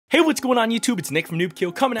Hey, what's going on YouTube? It's Nick from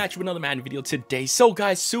NoobKill coming at you with another Madden video today. So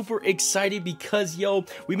guys, super excited because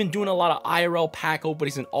we've been doing a lot of IRL pack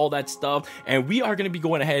openings and all that stuff, and we are going to be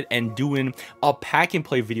going ahead and doing a pack and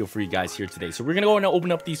play video for you guys here today. So we're going to go and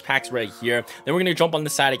open up these packs right here. Then we're going to jump on the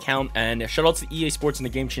side account, and shout out to EA Sports and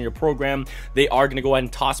the GameChanger program. They are going to go ahead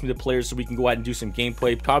and toss me the players so we can go ahead and do some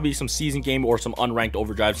gameplay, probably some season game or some unranked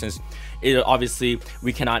overdrive, since obviously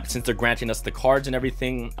we cannot, since they're granting us the cards and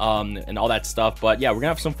everything and all that stuff. But yeah, we're gonna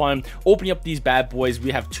have some fun opening up these bad boys. We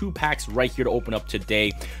have 2 packs right here to open up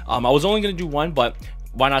today. I was only gonna do 1, but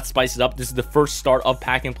why not spice it up? This is the first start of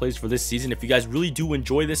pack and plays for this season. If you guys really do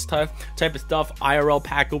enjoy this type of stuff, IRL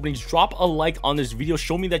pack openings, drop a like on this video.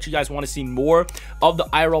 Show me that you guys want to see more of the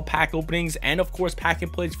IRL pack openings, and of course pack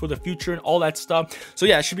and plays for the future and all that stuff. So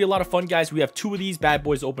yeah, it should be a lot of fun, guys. We have 2 of these bad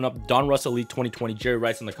boys to open up. Donruss Elite 2020, Jerry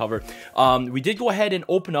Rice on the cover. We did go ahead and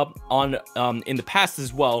open up on in the past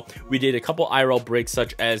as well. We did a couple IRL breaks,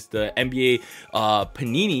 such as the NBA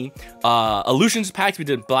Panini Illusions packs. We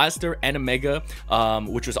did Blaster and a Mega,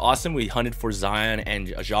 which was awesome. We hunted for Zion and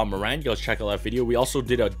Ja Morant. Go check out that video. We also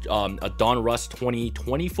did a Donruss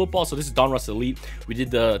 2020 football. So this is Donruss Elite. We did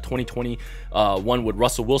the 2020 one with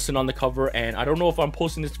Russell Wilson on the cover, and I don't know if I'm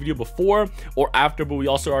posting this video before or after, but we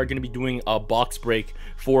also are going to be doing a box break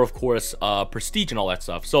for, of course, Prestige and all that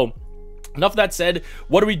stuff. So enough of that said,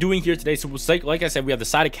 what are we doing here today? So like I said, we have the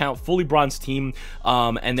side account, fully bronze team,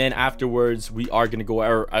 and then afterwards we are going to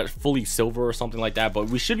go fully silver or something like that. But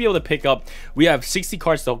we should be able to pick up, we have 60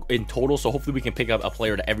 cards in total, so hopefully we can pick up a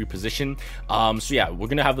player to every position. So yeah, we're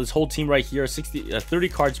going to have this whole team right here, 30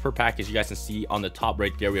 cards per pack, as you guys can see on the top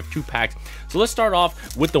right there. We have 2 packs. So let's start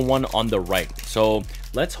off with the one on the right. So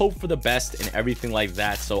let's hope for the best and everything like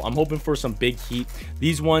that. So I'm hoping for some big heat.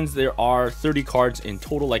 These ones, there are 30 cards in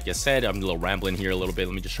total. Like I said, I'm a little rambling here a little bit.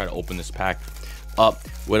 Let me just try to open this pack up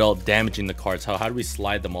without damaging the cards. How do we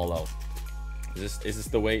slide them all out? Is this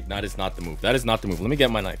the way? That is not the move. That is not the move. Let me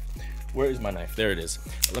get my knife. Where is my knife? There it is.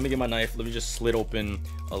 Let me get my knife. Let me just slit open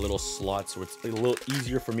a little slot so it's a little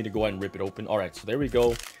easier for me to go ahead and rip it open. All right, so there we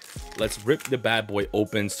go. Let's rip the bad boy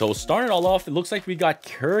open. So starting it all off, it looks like we got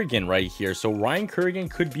Kerrigan right here. So Ryan Kerrigan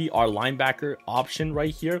could be our linebacker option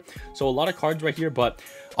right here. So a lot of cards right here, but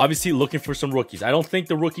obviously looking for some rookies. I don't think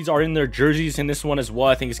the rookies are in their jerseys in this one as well.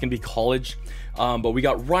 I think it's gonna be college. But we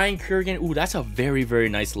got Ryan Kerrigan. Ooh, that's a very, very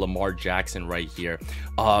nice Lamar Jackson right here.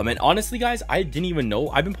 And honestly, guys, I didn't even know.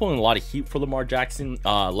 I've been pulling a lot of heat for Lamar Jackson.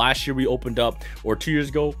 Last year we opened up, or 2 years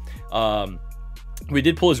ago, we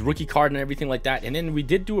did pull his rookie card and everything like that, and then we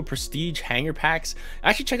did do a prestige hanger packs.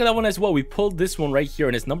 Actually, check out that one as well. We pulled this one right here,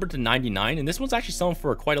 and it's numbered to 99, and this one's actually selling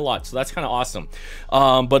for quite a lot, so that's kind of awesome.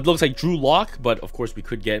 But it looks like Drew Lock, but of course we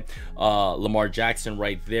could get Lamar Jackson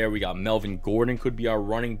right there. We got Melvin Gordon could be our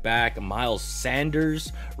running back. Miles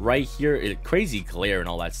Sanders right here. Crazy glare and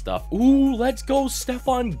all that stuff. Ooh, let's go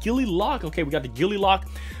Stephon Gilly Lock. Okay, we got the Gilly Lock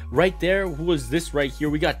right there. Who is this right here?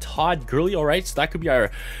 We got Todd Gurley. All right, so that could be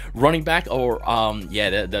our running back. Or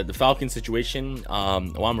yeah, the Falcons situation.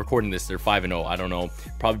 While I'm recording this, they're 5-0. I don't know,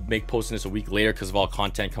 probably make posting this a week later because of all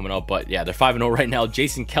content coming up, but yeah, they're 5-0 right now.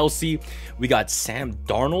 Jason Kelsey. We got Sam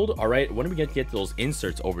Darnold. All right, when are we gonna get those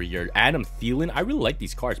inserts over here? Adam Thielen. I really like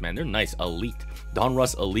these cards, man. They're nice. Elite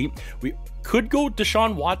Donruss Elite. We could go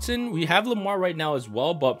Deshaun Watson. We have Lamar right now as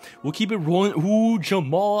well, but we'll keep it rolling. Ooh,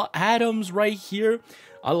 Jamal Adams right here.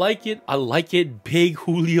 I like it. I like it. Big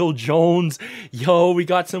Julio Jones. Yo, we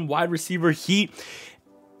got some wide receiver heat.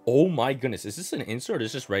 Oh my goodness. Is this an insert or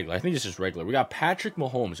is this regular? I think it's just regular. We got Patrick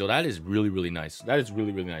Mahomes. Yo, that is really, really nice. That is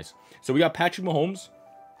really, really nice. So we got Patrick Mahomes.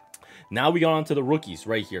 Now we got onto the rookies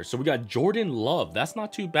right here. So we got Jordan Love. That's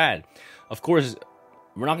not too bad. Of course,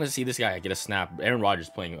 we're not going to see this guy get a snap. Aaron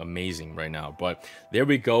Rodgers playing amazing right now. But there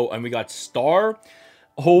we go. And we got Star.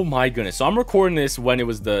 Oh my goodness. So I'm recording this when it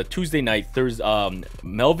was the Tuesday night. Thursday,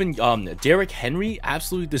 Derrick Henry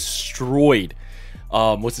absolutely destroyed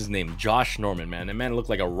what's his name, Josh Norman. Man, that man looked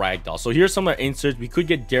like a rag doll. So here's some of our inserts. We could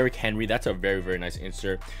get Derrick Henry. That's a very, very nice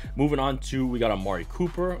insert. Moving on to, we got Amari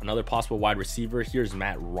Cooper, another possible wide receiver. Here's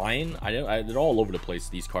Matt Ryan. They're all over the place,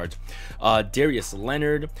 these cards. Darius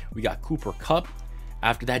Leonard. We got Cooper Kupp.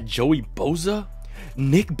 After that, Joey Bosa.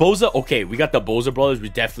 Nick Bosa. Okay, we got the Bosa brothers. We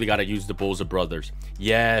definitely got to use the Bosa brothers.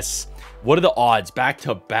 Yes. What are the odds? Back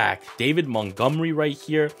to back. David Montgomery right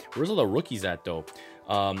here. Where's all the rookies at, though?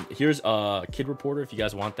 Here's a Kid Reporter if you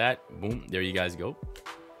guys want that. Boom. There you guys go.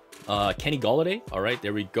 Kenny Golladay. All right,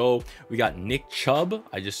 there we go. We got Nick Chubb.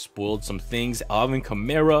 I just spoiled some things. Alvin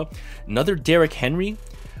Kamara. Another Derrick Henry.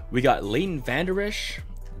 We got Leighton Vander Esch.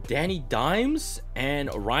 Danny Dimes,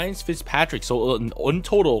 and Ryan Fitzpatrick. So in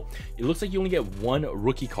total, it looks like you only get one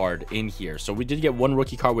rookie card in here. So we did get one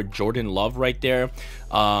rookie card with Jordan Love right there.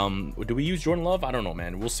 Do we use Jordan Love? I don't know,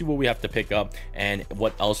 man. We'll see what we have to pick up and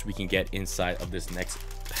what else we can get inside of this next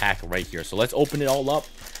pack right here. So let's open it all up.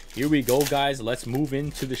 Here we go, guys. Let's move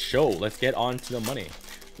into the show. Let's get on to the money.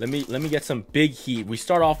 Let me get some big heat. We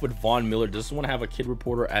start off with Von Miller. Does this one have a kid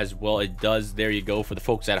reporter as well? It does. There you go for the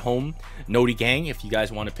folks at home. Noti gang, if you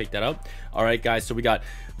guys want to pick that up. All right, guys. So we got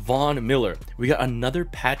Von Miller. We got another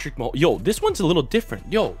Patrick Mahomes. Yo, this one's a little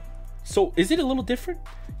different. Yo, so is it a little different?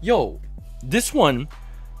 Yo, this one,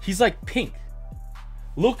 he's like pink.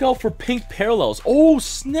 Look out for pink parallels. Oh,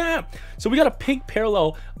 snap. So we got a pink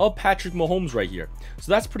parallel of Patrick Mahomes right here.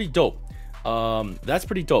 So that's pretty dope. That's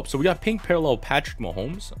pretty dope. So we got pink parallel Patrick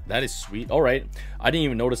Mahomes. That is sweet. All right, I didn't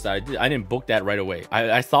even notice that. I didn't book that right away.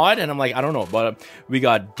 I thought, and I'm like, I don't know, but we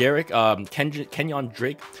got Derek Kenyon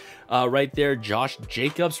Drake right there, Josh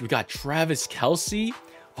Jacobs. We got Travis Kelce.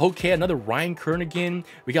 Okay, another Ryan Kernigan.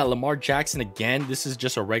 We got Lamar Jackson again. This is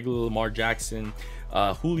just a regular Lamar Jackson.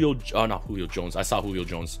 Not Julio Jones. I saw Julio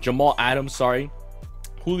Jones. Jamal Adams, sorry.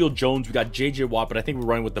 Julio Jones. We got JJ Watt, but I think we're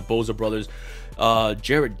running with the Bosa brothers.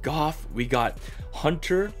 Jared Goff. We got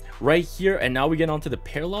Hunter right here, and now we get onto the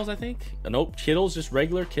parallels. I think nope, Kittle's just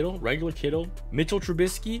regular Kittle. Mitchell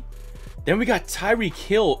Trubisky. Then we got Tyreek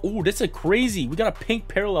Hill. Ooh, that's a crazy. We got a pink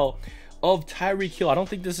parallel of Tyreek Hill. I don't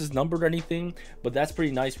think this is numbered or anything, but that's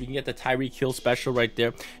pretty nice. We can get the Tyreek Hill special right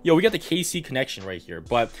there. Yo, we got the KC connection right here,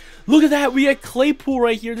 but look at that. We got Claypool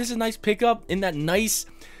right here. This is a nice pickup in that nice.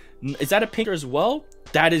 Is that a pink as well?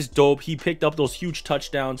 That is dope. He picked up those huge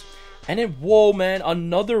touchdowns. And then, whoa, man,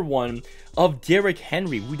 another one of Derrick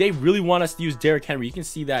Henry. They really want us to use Derrick Henry. You can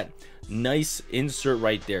see that nice insert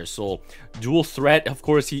right there. So dual threat, of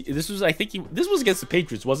course. This was against the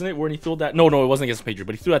Patriots, wasn't it? When he threw that? No, it wasn't against the Patriots,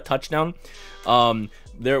 but he threw that touchdown.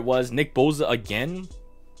 There it was. Nick Bosa again.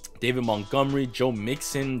 David Montgomery, Joe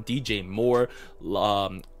Mixon, DJ Moore,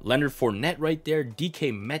 Leonard Fournette right there,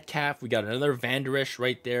 DK Metcalf. We got another Van Der Esch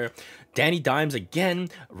right there. Danny Dimes again,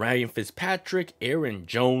 Ryan Fitzpatrick, Aaron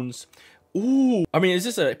Jones. Ooh, I mean, is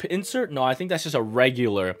this an insert? No, I think that's just a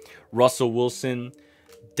regular Russell Wilson.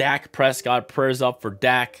 Dak Prescott, prayers up for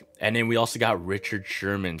Dak. And then we also got Richard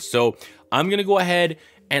Sherman. So I'm going to go ahead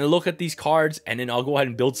and look at these cards, and then I'll go ahead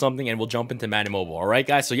and build something, and we'll jump into Madden Mobile. All right,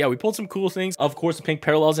 guys. So yeah, we pulled some cool things. Of course, the pink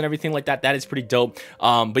parallels and everything like that. That is pretty dope.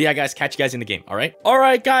 But yeah, guys, catch you guys in the game. All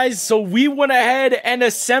right, guys. So we went ahead and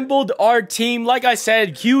assembled our team. Like I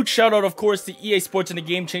said, huge shout out, of course, to EA Sports and the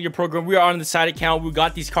GameChanger program. We are on the side account. We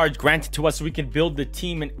got these cards granted to us so we can build the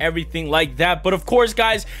team and everything like that. But of course,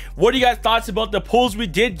 guys, what are you guys' thoughts about the pulls we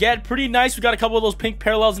did get? Pretty nice. We got a couple of those pink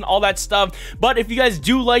parallels and all that stuff. But if you guys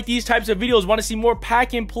do like these types of videos, want to see more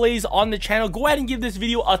pack and plays on the channel, go ahead and give this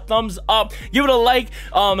video a thumbs up, give it a like,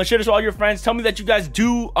 and share this with all your friends. Tell me that you guys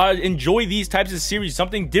do enjoy these types of series,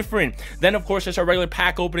 something different than, of course, just our regular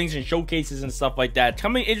pack openings and showcases and stuff like that.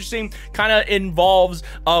 Something interesting, kind of involves,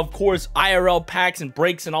 of course, IRL packs and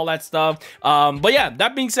breaks and all that stuff. But yeah,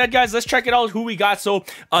 that being said, guys, let's check it out who we got. So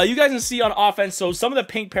you guys can see on offense, so some of the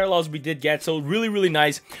pink parallels we did get, so really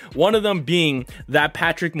nice. One of them being that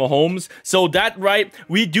Patrick Mahomes. So that, right,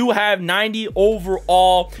 we do have 90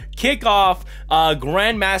 overall kickoff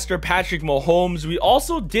Grandmaster Patrick Mahomes. We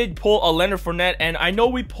also did pull a Leonard Fournette, and I know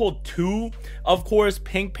we pulled two, of course,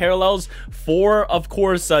 pink parallels for, of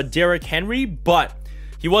course, Derrick Henry, but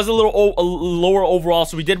he was a little lower overall,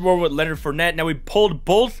 so we did roll with Leonard Fournette. Now we pulled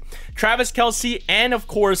both Travis Kelce and, of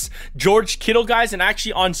course, George Kittle, guys. And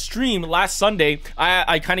actually on stream last Sunday,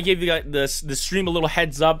 I kind of gave you guys the stream a little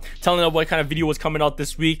heads up, telling them what kind of video was coming out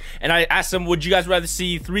this week. And I asked them, would you guys rather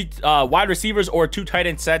see 3 wide receivers or 2 tight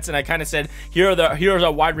end sets? And I kind of said, here's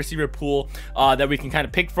our wide receiver pool that we can kind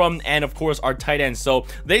of pick from, and of course our tight ends. So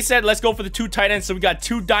they said, let's go for the 2 tight ends. So we got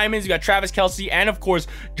 2 diamonds. We got Travis Kelce and, of course,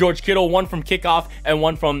 George Kittle, one from kickoff and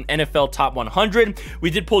one from NFL Top 100. We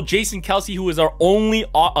did pull Jason Kelce, who is our only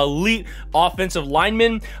elite offensive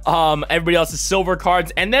lineman. Everybody else is silver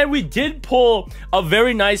cards. And then we did pull a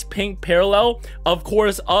very nice pink parallel, of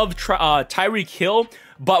course, of Tyreek Hill.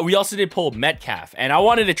 But we also did pull Metcalf, and I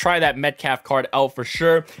wanted to try that Metcalf card out for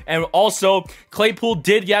sure. And also, Claypool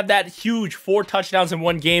did have that huge 4 touchdowns in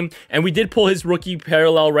 1 game, and we did pull his rookie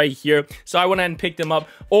parallel right here. So I went ahead and picked him up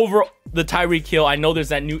over the Tyreek Hill. I know there's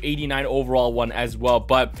that new 89 overall one as well,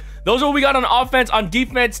 but those are what we got on offense. On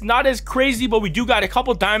defense, not as crazy, but we do got a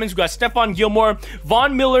couple diamonds. We got Stephon Gilmore,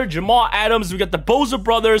 Von Miller, Jamal Adams. We got the Bosa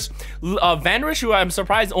brothers, Van Der Esch, who I'm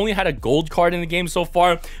surprised only had a gold card in the game so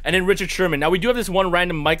far, and then Richard Sherman. Now, we do have this one random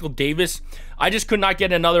random Michael Davis. I just could not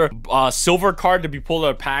get another silver card to be pulled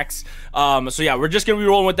out of packs. So yeah, we're just going to be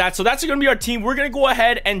rolling with that. So that's going to be our team. We're going to go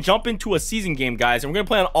ahead and jump into a season game, guys. And we're going to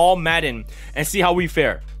play on all Madden and see how we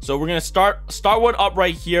fare. So we're going to start one up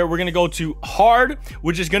right here. We're going to go to hard,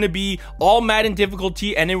 which is going to be all Madden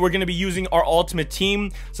difficulty. And then we're going to be using our ultimate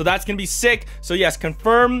team. So that's going to be sick. So yes,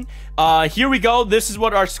 confirm. Here we go. This is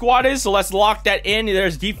what our squad is. So let's lock that in.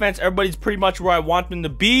 There's defense. Everybody's pretty much where I want them to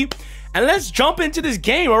be. And let's jump into this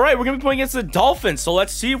game. All right, we're going to be playing against the Dolphins. So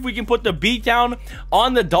let's see if we can put the beat down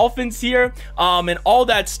on the Dolphins here and all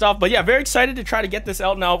that stuff. But yeah, very excited to try to get this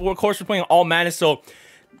out now. Of course, we're playing all Madden, so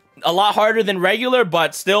a lot harder than regular,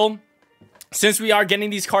 but still, since we are getting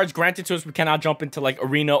these cards granted to us, we cannot jump into like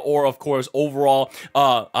arena or of course overall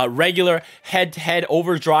regular head-to-head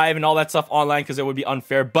overdrive and all that stuff online because it would be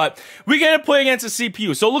unfair. But we're gonna play against a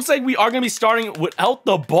CPU, so it looks like we are gonna be starting without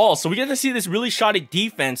the ball. So we get to see this really shoddy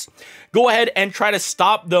defense go ahead and try to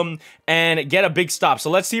stop them and get a big stop. So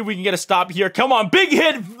let's see if we can get a stop here. Come on, big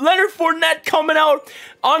hit. Leonard Fournette coming out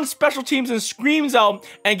on special teams and screams out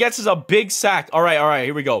and gets us a big sack. All right,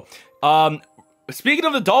 here we go. Speaking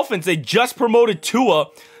of the Dolphins, they just promoted Tua.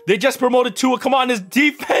 Come on, this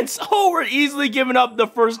defense. Oh, we're easily giving up the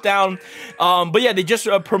first down. But yeah, they just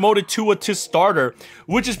promoted Tua to starter,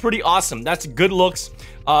 which is pretty awesome. That's good looks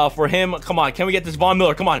for him. Come on, can we get this Von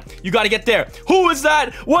Miller? Come on, you got to get there. Who is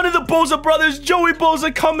that? One of the Bosa brothers, Joey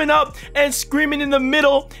Bosa, coming up and screaming in the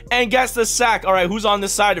middle and gets the sack. All right, who's on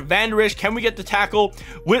this side? Van Der Esch. Can we get the tackle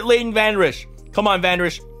with Leighton Van Der Esch? Come on, Van Der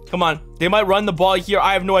Esch. Come on. They might run the ball here.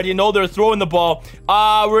 I have no idea. No, they're throwing the ball.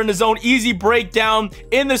 We're in the zone. Easy breakdown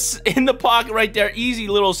in the pocket right there. Easy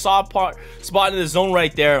little soft spot in the zone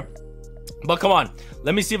right there. But come on.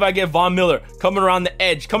 Let me see if I get Von Miller coming around the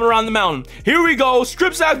edge, coming around the mountain. Here we go.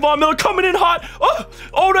 Strip sack Von Miller coming in hot.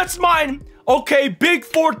 Oh, that's mine. Okay, big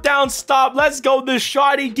fourth down stop. Let's go. The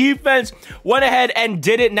shoddy defense went ahead and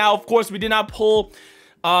did it. Now, of course, we did not pull...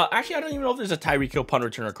 actually, I don't even know if there's a Tyreek Hill punt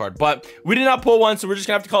returner card, but we did not pull one, so we're just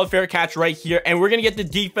gonna have to call it fair catch right here, and we're gonna get the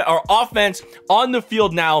defense, our offense, on the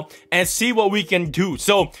field now and see what we can do.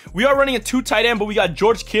 So we are running a 2 tight end, but we got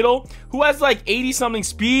George Kittle, who has like 80-something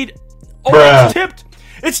speed. Oh, it's tipped.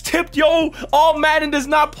 It's tipped, yo. All Madden does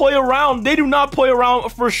not play around. They do not play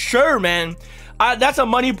around for sure, man. That's a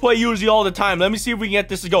money play usually all the time. Let me see if we can get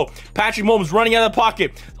this to go. Patrick Mahomes running out of the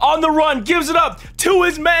pocket. On the run, gives it up to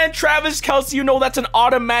his man, Travis Kelce. You know that's an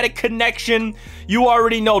automatic connection. You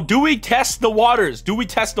already know. Do we test the waters? Do we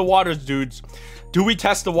test the waters, dudes? Do we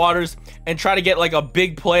test the waters and try to get like a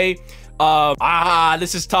big play?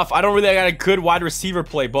 This is tough. I don't really got a good wide receiver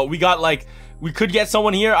play, but we got like, we could get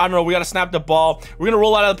someone here. I don't know. We got to snap the ball. We're going to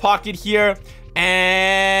roll out of the pocket here.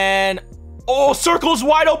 And... oh, circle's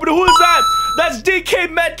wide open. Who is that? That's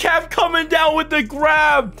DK Metcalf coming down with the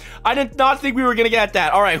grab. I did not think we were going to get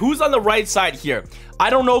that. All right, who's on the right side here?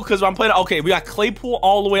 I don't know because I'm playing... okay, we got Claypool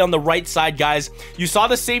all the way on the right side, guys. You saw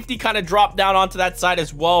the safety kind of drop down onto that side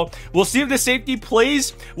as well. We'll see if the safety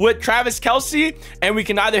plays with Travis Kelce, and we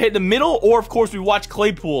can either hit the middle or, of course, we watch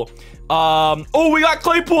Claypool. Oh, we got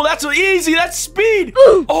Claypool. That's so easy. That's speed.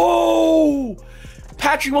 Oh!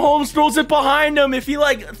 Patrick Mahomes throws it behind him. If he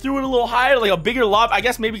like threw it a little higher, like a bigger lob, I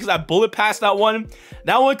guess maybe because I bullet passed that one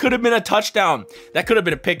could have been a touchdown. That could have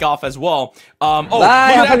been a pick off as well. Oh, look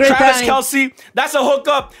at that, Travis Kelce. That's a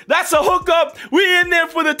hookup. That's a hookup. We in there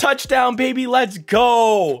for the touchdown, baby. Let's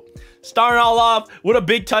go. Starting all off with a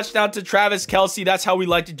big touchdown to Travis Kelce. That's how we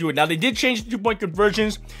like to do it. Now, they did change the 2-point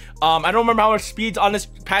conversions. I don't remember how much speed's on this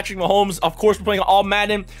Patrick Mahomes. Of course, we're playing all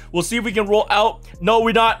Madden. We'll see if we can roll out. No,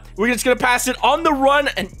 we're not. We're just going to pass it on the run,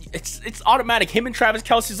 and it's automatic. Him and Travis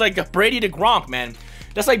Kelce's like Brady to Gronk, man.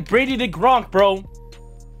 That's like Brady to Gronk, bro.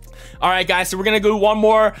 All right, guys, so we're going to go one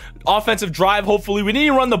more offensive drive, hopefully. We didn't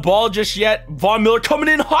even run the ball just yet. Von Miller coming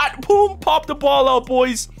in hot. Boom, pop the ball out,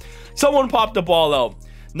 boys. Someone popped the ball out.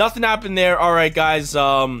 Nothing happened there. All right, guys.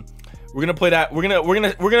 We're gonna play that. We're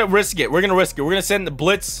gonna risk it. We're gonna send the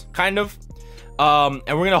blitz, kind of. And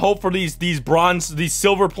we're gonna hope for these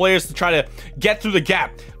silver players to try to get through the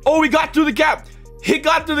gap. Oh, we got through the gap. He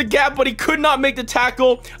got through the gap, but he could not make the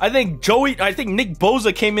tackle. I think Nick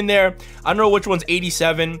Bosa came in there. I don't know which one's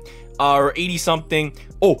 87 or 80 something.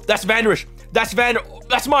 Oh, that's Van Der Esch. That's mine.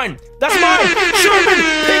 That's mine. Sherman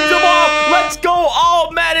picked him off. Let's go. Oh,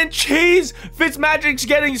 Madden cheese.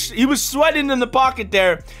 Fitzmagic's he was sweating in the pocket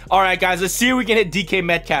there. All right, guys, let's see if we can hit DK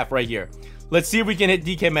Metcalf right here. Let's see if we can hit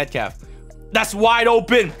DK Metcalf. That's wide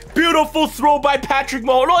open. Beautiful throw by Patrick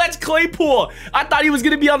Mahomes. No, that's Claypool. I thought he was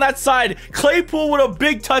going to be on that side. Claypool with a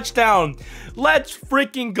big touchdown. Let's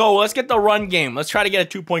freaking go. Let's get the run game. Let's try to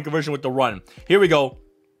get a 2-point conversion with the run. Here we go.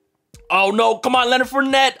 Oh, no. Come on, Leonard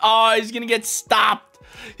Fournette. Oh, he's going to get stopped.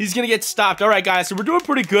 He's gonna get stopped. All right, guys. So we're doing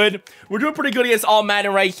pretty good. We're doing pretty good against all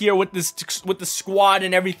Madden right here with the squad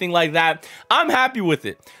and everything like that. I'm happy with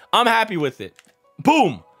it. I'm happy with it.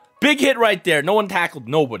 Boom. Big hit right there. No one tackled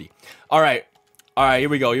nobody. All right. All right, here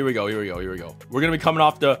we go. Here we go. Here we go. Here we go. We're gonna be coming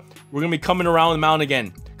off the. We're gonna be coming around the mountain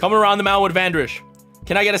again. Coming around the mountain with Vandrish.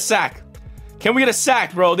 Can I get a sack? Can we get a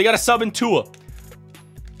sack, bro? They got a sub in Tua.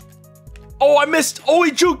 Oh, I missed. Oh,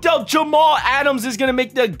 he juked out. Jamal Adams is gonna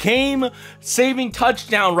make the game-saving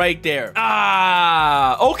touchdown right there.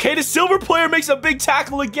 Ah, okay. The silver player makes a big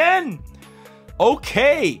tackle again.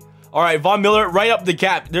 Okay. All right, Von Miller right up the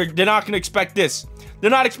gap. They're not gonna expect this. They're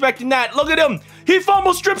not expecting that. Look at him. He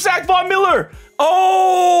fumbled strip sack Von Miller.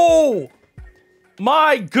 Oh,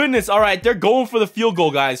 my goodness. All right, they're going for the field goal,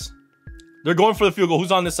 guys. They're going for the field goal.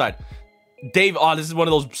 Who's on this side? Dave. Oh, this is one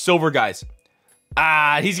of those silver guys.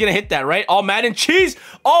 Ah, he's going to hit that, right? All Madden cheese.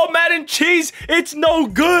 All Madden cheese. It's no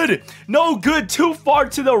good. No good. Too far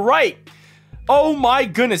to the right. Oh, my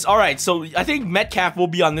goodness. All right, so I think Metcalf will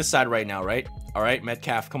be on this side right now, right? All right,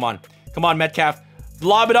 Metcalf. Come on. Come on, Metcalf.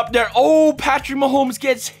 Lob it up there. Oh, Patrick Mahomes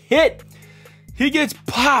gets hit. He gets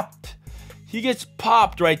popped. He gets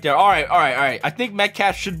popped right there. All right, all right, all right. I think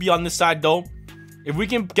Metcalf should be on this side, though. If we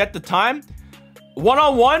can get the time.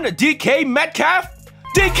 One-on-one. DK Metcalf.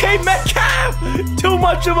 DK Metcalf. Too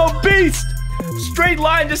much of a beast. Straight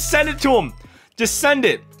line. Just send it to him. Just send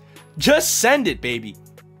it. Just send it, baby.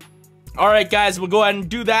 All right, guys. We'll go ahead and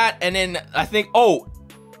do that. And then I think... Oh,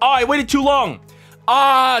 I waited too long.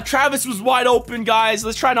 Travis was wide open, guys.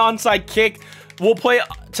 Let's try an onside kick. We'll play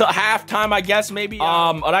till halftime, I guess, maybe.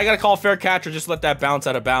 And I gotta call fair catch or just let that bounce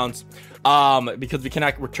out of bounds. Because we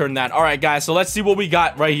cannot return that. All right, guys. So let's see what we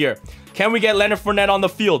got right here. Can we get Leonard Fournette on the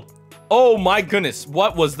field? Oh my goodness,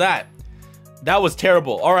 what was that? That was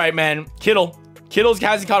terrible. All right, man. Kittle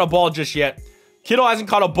hasn't caught a ball just yet. Kittle hasn't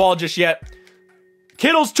caught a ball just yet.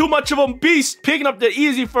 Kittle's too much of a beast, picking up the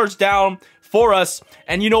easy first down for us.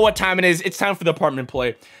 And you know what time it is. It's time for the apartment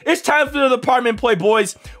play. It's time for the apartment play,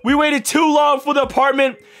 boys. We waited too long for the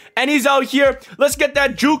apartment, and he's out here. Let's get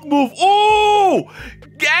that juke move. Oh,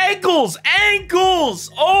 ankles.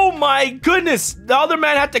 Oh my goodness. The other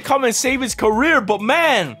man had to come and save his career, but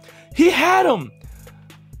man, he had him.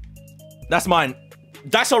 That's mine.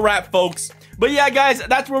 That's a wrap, folks. But yeah, guys,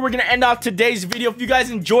 that's where we're going to end off today's video. If you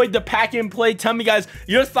guys enjoyed the pack and play, tell me, guys,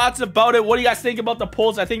 your thoughts about it. What do you guys think about the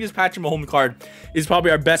pulls? I think this Patrick Mahomes card is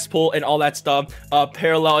probably our best pull and all that stuff.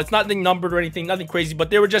 Parallel. It's nothing numbered or anything, nothing crazy,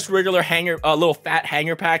 but they were just regular hanger, little fat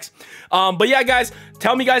hanger packs. But yeah, guys,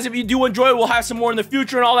 tell me, guys, if you do enjoy it. We'll have some more in the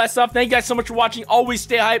future and all that stuff. Thank you guys so much for watching. Always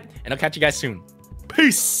stay hyped, and I'll catch you guys soon.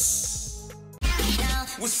 Peace.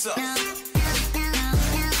 What's up?